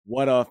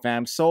What up,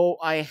 fam? So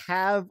I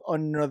have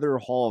another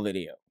haul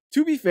video.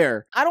 To be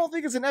fair, I don't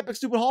think it's an epic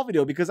stupid haul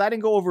video because I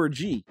didn't go over a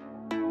G.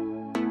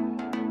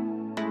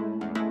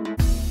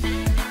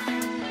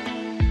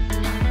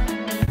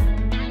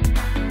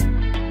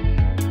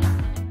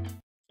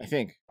 I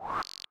think.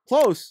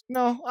 Close.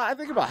 No, I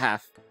think about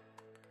half.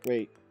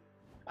 Wait.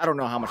 I don't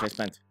know how much I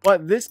spent.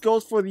 But this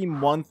goes for the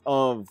month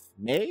of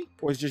May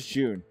or is it just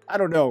June? I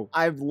don't know.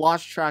 I've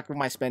lost track of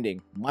my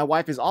spending. My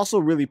wife is also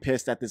really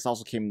pissed that this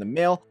also came in the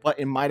mail. But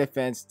in my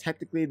defense,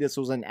 technically this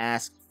was an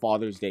Ask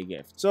Father's Day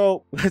gift.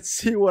 So let's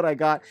see what I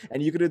got.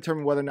 And you can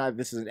determine whether or not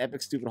this is an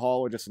epic stupid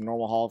haul or just a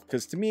normal haul.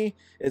 Because to me,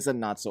 it's a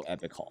not so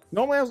epic haul.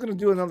 Normally I was going to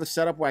do another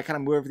setup where I kind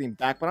of move everything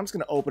back. But I'm just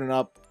going to open it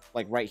up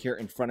like right here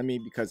in front of me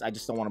because I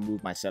just don't want to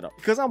move my setup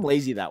because I'm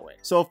lazy that way.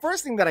 So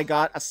first thing that I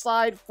got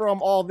aside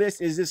from all this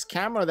is this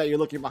camera that you're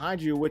looking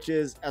behind you, which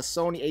is a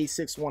Sony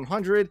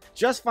a6-100.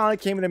 Just finally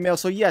came in the mail.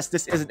 So yes,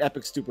 this is an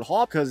epic stupid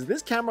haul because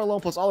this camera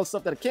alone plus all the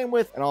stuff that it came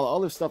with and all the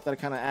other stuff that I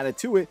kind of added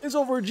to it is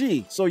over a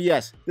G. So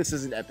yes, this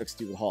is an epic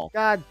stupid haul.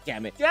 God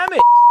damn it. Damn it.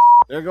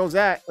 There goes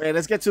that. Wait,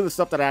 let's get to the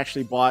stuff that I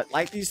actually bought.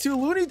 Like these two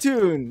Looney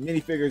Tune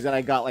minifigures that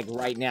I got like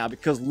right now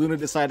because Luna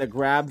decided to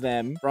grab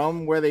them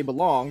from where they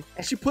belong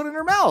and she put it in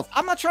her mouth.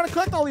 I'm not trying to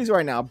collect all these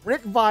right now.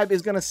 Brick Vibe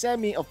is going to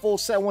send me a full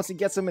set once he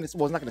gets them. And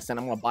well, it's not going to send.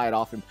 I'm going to buy it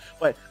off him.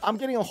 But I'm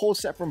getting a whole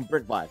set from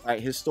Brick Vibe. All right,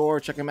 his store.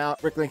 Check him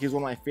out. Bricklink is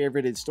one of my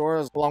favorite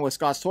stores along with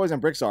Scott's Toys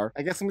and Brickstar.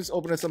 I guess I'm just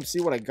opening this up and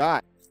see what I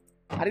got.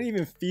 I didn't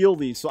even feel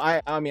these. So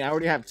I mean, I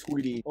already have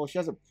Tweety. Oh, she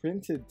has a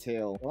printed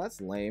tail. Well,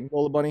 that's lame.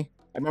 Roller Bunny.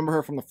 I remember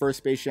her from the first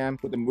Space Jam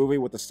with the movie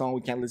with the song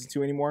we can't listen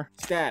to anymore.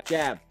 Stab,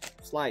 jab,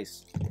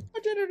 slice.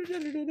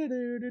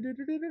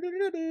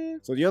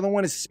 So the other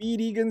one is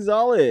Speedy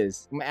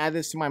Gonzalez. I'm gonna add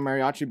this to my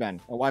mariachi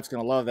band. My wife's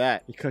gonna love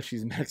that because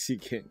she's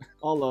Mexican.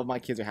 All of my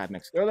kids are half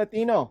Mexican. They're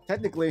Latino,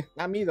 technically.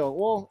 Not me though.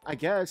 Well, I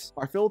guess.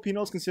 Are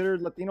Filipinos considered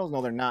Latinos?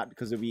 No, they're not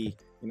because it'd be,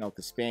 you know,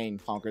 because Spain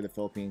conquered the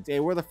Philippines. Hey,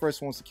 we're the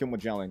first ones to kill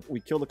Magellan.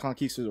 We killed the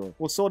conquistador.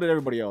 Well, so did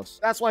everybody else.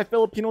 That's why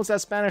Filipinos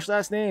have Spanish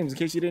last names, in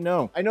case you didn't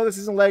know. I know this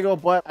isn't Lego,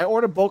 but I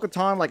ordered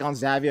Bo-Katan like on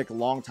Zavia like a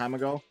long time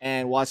ago.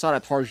 And well, I saw it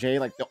at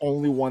Target, like the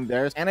only one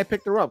there. And I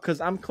picked her up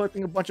because I'm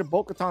collecting a bunch of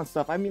Bo-Katan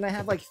stuff. I mean, I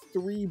have like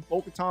 3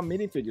 Bo-Katan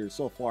minifigures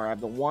so far. I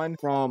have the one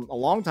from a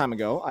long time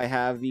ago. I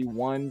have the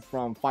one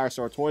from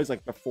FireStarToys,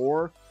 like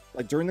before.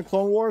 Like during the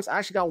Clone Wars. I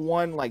actually got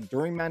one like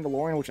during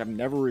Mandalorian, which I've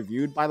never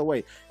reviewed. By the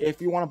way, if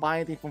you want to buy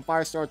anything from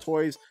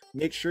FireStarToys,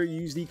 make sure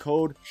you use the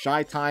code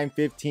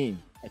SHYTIME15.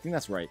 I think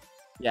that's right.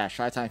 Yeah,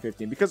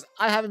 SHYTIME15, because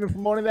I haven't been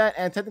promoting that,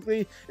 and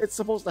technically it's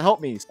supposed to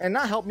help me, and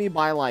not help me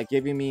by like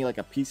giving me like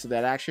a piece of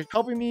that action,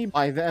 helping me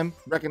by them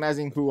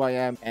recognizing who I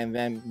am, and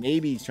then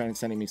maybe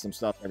sending me some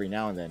stuff every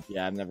now and then.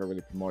 Yeah, I've never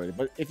really promoted it,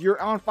 but if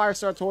you're on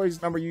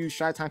FireStarToys, remember you use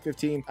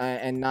ShyTime15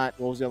 and not,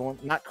 what was the other one?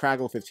 Not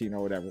Craggle15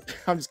 or whatever.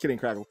 I'm just kidding,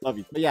 Craggle. Love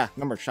you. But yeah,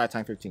 remember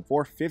ShyTime15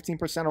 for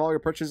 15% of all your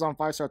purchases on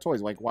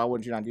FireStarToys. Like, why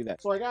wouldn't you not do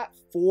that? So I got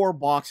 4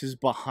 boxes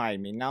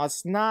behind me. Now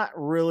it's not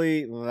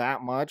really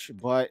that much,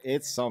 but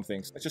it's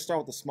something. So let's just start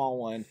with the small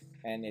one,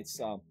 and it's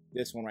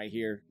this one right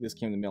here. This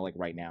came in the mail like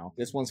right now.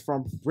 This one's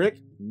from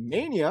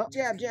Brickmania.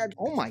 Jab, jab.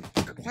 Oh my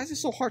God, why is it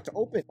so hard to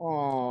open?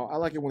 Oh, I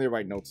like it when they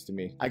write notes to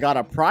me. I got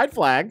a pride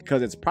flag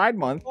because it's Pride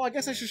Month. Oh, I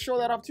guess I should show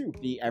that off too.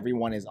 The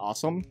Everyone is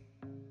Awesome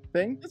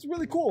thing. It's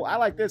really cool. I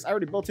like this. I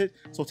already built it.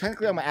 So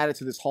technically I'm gonna add it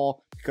to this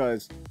haul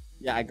because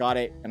yeah, I got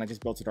it and I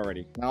just built it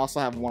already. And I also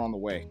have one on the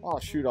way. Oh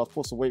shoot, I was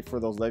supposed to wait for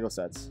those Lego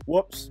sets.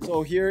 Whoops.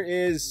 So here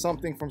is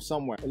something from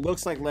somewhere. It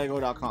looks like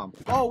Lego.com.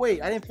 Oh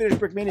wait, I didn't finish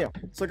Brickmania.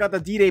 So I got the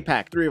D-Day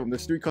pack, 3 of them.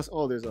 There's 3 custom,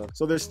 oh,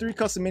 there's 3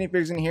 custom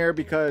minifigures in here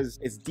because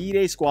it's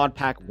D-Day Squad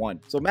Pack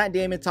 1. So Matt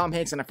Damon, Tom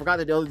Hanks, and I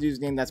forgot the other dude's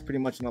name that's pretty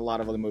much in a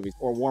lot of other movies,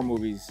 or war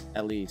movies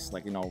at least,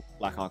 like, you know,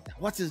 Black Hawk.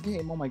 What's his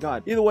name? Oh my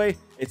God. Either way,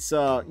 it's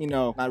you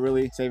know, not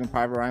really Saving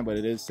Private Ryan, but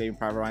it is Saving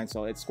Private Ryan.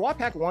 So it's Squad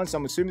Pack 1, so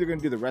I'm assuming they're gonna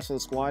do the rest of the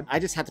squad. I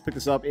just had to pick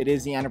this up. It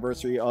is the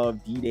anniversary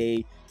of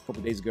D-Day a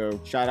couple days ago.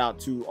 Shout out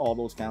to all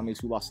those families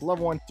who lost a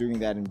loved one during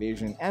that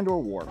invasion and or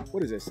war.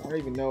 What is this? I don't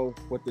even know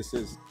what this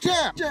is.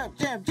 Jab, jab,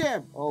 jab,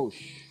 jab. Oh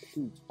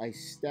shoot, I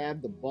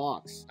stabbed the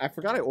box. I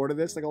forgot I ordered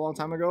this like a long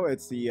time ago.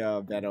 It's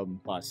the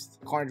Venom bust.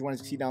 The Carnage one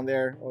you see down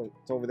there. Oh,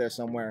 it's over there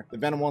somewhere. The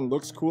Venom one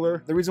looks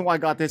cooler. The reason why I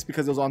got this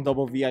because it was on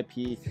double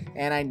VIP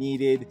and I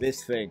needed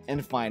this thing.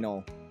 And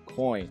final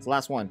coin. It's the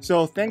last one.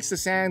 So thanks to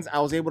Sans, I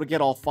was able to get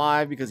all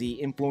 5 because he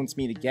influenced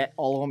me to get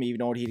all of them, even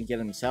though he didn't get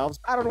them themselves.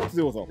 I don't know what to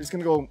do with them. It's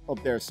gonna go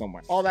up there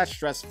somewhere. All that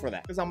stress for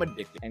that because I'm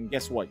addicted. And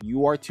guess what?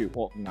 You are too.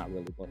 Well, not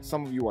really, but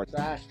some of you are.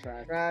 Trash,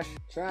 trash, trash,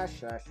 trash,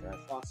 trash, trash.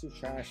 Box of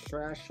trash,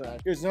 trash, trash.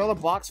 Here's another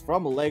box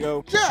from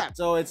Lego. Yeah.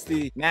 So it's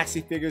the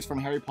maxi figures from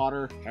Harry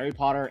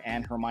Potter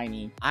and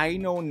Hermione. I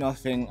know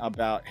nothing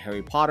about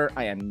Harry Potter.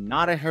 I am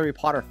not a Harry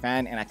Potter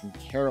fan, and I can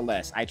care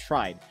less. I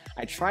tried.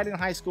 I tried it in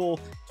high school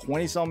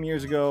 20-some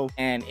years ago,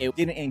 and it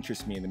didn't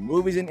interest me. The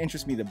movies didn't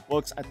interest me. The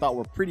books I thought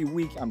were pretty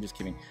weak. I'm just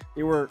kidding.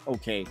 They were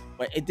okay,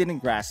 but it didn't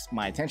grasp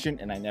my attention,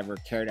 and I never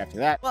cared after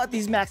that. But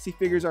these maxi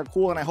figures are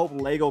cool, and I hope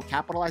LEGO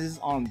capitalizes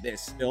on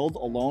this build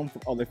alone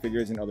for other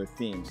figures and other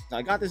themes. Now,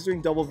 I got this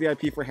during double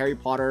VIP for Harry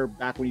Potter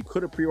back when you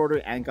could have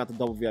pre-ordered and got the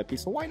double VIP,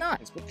 so why not?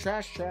 Let's put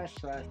trash.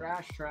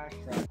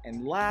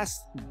 And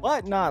last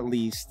but not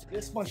least,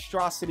 this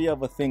monstrosity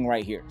of a thing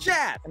right here.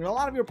 Jab! And a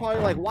lot of you are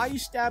probably like, why are you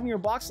stabbing your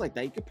box like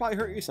that? You could probably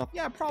hurt yourself.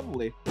 Yeah,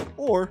 probably.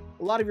 Or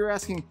a lot of you are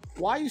asking,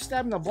 why are you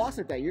stabbing the box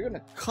like that? You're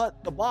gonna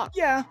cut the box.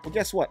 Yeah, well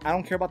guess what? I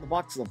don't care about the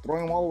boxes. I'm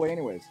throwing them all away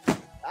anyways.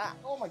 Ah,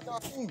 oh my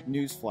god.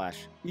 Newsflash.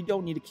 You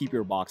don't need to keep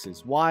your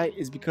boxes. Why?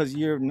 Is because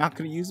you're not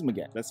going to use them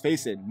again. Let's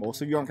face it,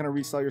 most of you aren't going to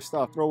resell your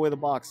stuff. Throw away the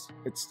box.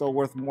 It's still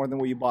worth more than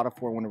what you bought it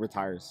for when it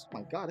retires. Oh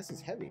my god, this is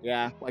heavy.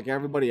 Yeah, like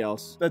everybody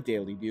else, the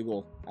Daily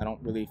Bugle. I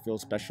don't really feel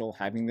special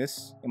having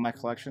this in my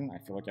collection. I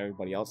feel like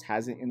everybody else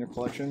has it in their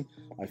collection.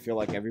 I feel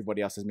like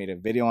everybody else has made a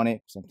video on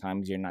it.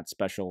 Sometimes you're not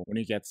special when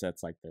you get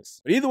sets like this.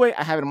 But either way,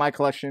 I have it in my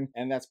collection,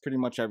 and that's pretty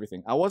much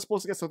everything. I was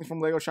supposed to get something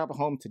from LEGO Shop at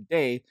Home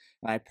today,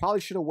 and I probably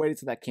should have waited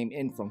till that came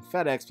in from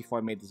FedEx before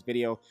I made this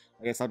video.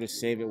 I guess I'll just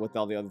save it with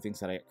all the other things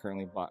that I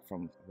currently bought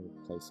from other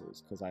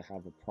places because I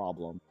have a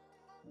problem.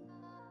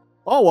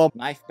 Oh well,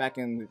 knife back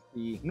in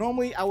the...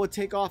 Normally, I would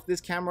take off this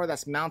camera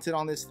that's mounted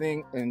on this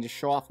thing and just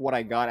show off what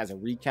I got as a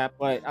recap,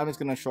 but I'm just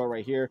going to show it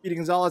right here. Speedy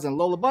Gonzalez and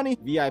Lola Bunny,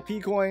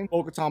 VIP coin,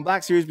 Bo-Katan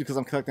Black Series because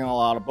I'm collecting a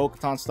lot of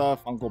Bo-Katan stuff,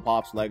 Uncle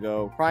Pop's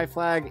Lego Pride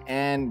Flag,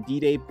 and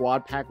D-Day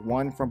Quad Pack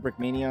 1 from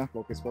Brickmania.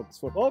 Focus.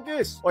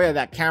 Oh yeah,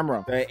 that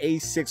camera, the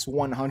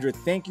A6100.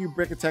 Thank you,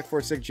 Brickatech,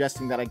 for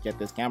suggesting that I get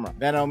this camera.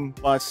 Venom,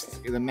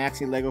 Bust, the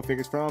Maxi Lego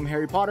figures from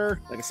Harry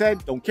Potter. Like I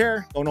said, don't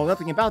care, don't know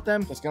nothing about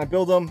them, just gonna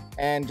build them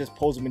and just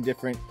pose them in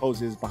different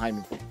poses behind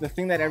me. The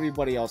thing that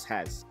everybody else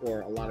has,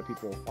 or a lot of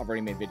people have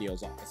already made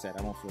videos on. I said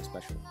I don't feel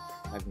special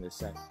having this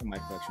set in my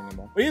collection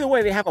anymore. But either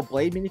way, they have a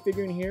Blade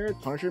minifigure in here,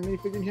 Punisher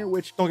minifigure in here,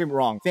 which, don't get me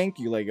wrong, thank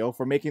you LEGO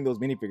for making those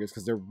minifigures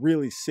because they're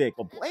really sick.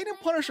 But Blade and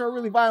Punisher are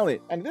really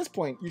violent. And at this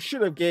point, you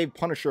should have gave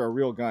Punisher a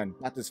real gun,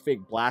 not this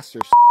fake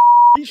blaster.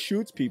 He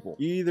shoots people.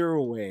 Either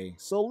way.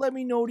 So let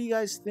me know what you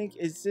guys think.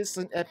 Is this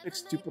an epic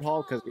stupid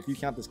haul? Because if you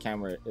count this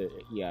camera,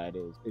 yeah, it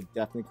is. It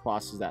definitely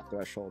crosses that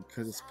threshold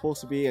because it's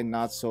supposed to be a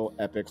not so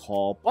epic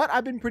haul. But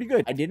I've been pretty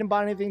good. I didn't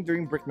buy anything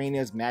during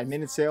Brickmania's Mad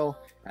Minute sale,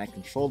 and I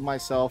controlled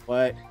myself.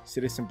 But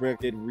Citizen Brick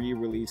did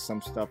re-release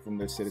some stuff from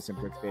their Citizen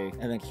Brick Day.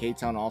 And then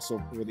K-Town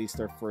also released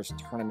their first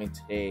tournament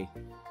today.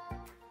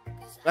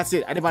 That's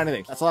it. I didn't buy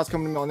anything. That's all that's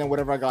coming in, and then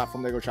whatever I got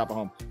from LEGO Shop at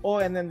Home. Oh,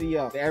 and then the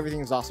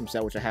Everything is Awesome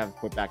set, which I have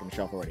put back in the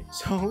shelf already.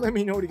 So let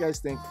me know what you guys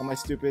think. Am I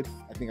stupid?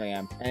 I think I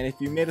am. And if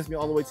you made it with me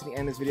all the way to the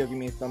end of this video, give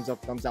me a thumbs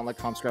up, thumbs down, like,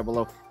 comment, subscribe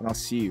below, and I'll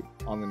see you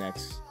on the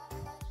next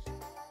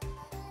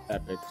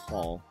epic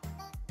haul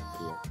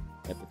video.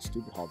 Epic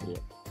stupid haul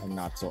video. A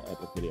not so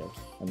epic video.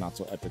 A not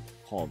so epic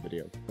haul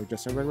video. Or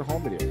just a regular haul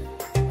video.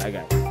 Bye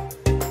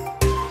guys.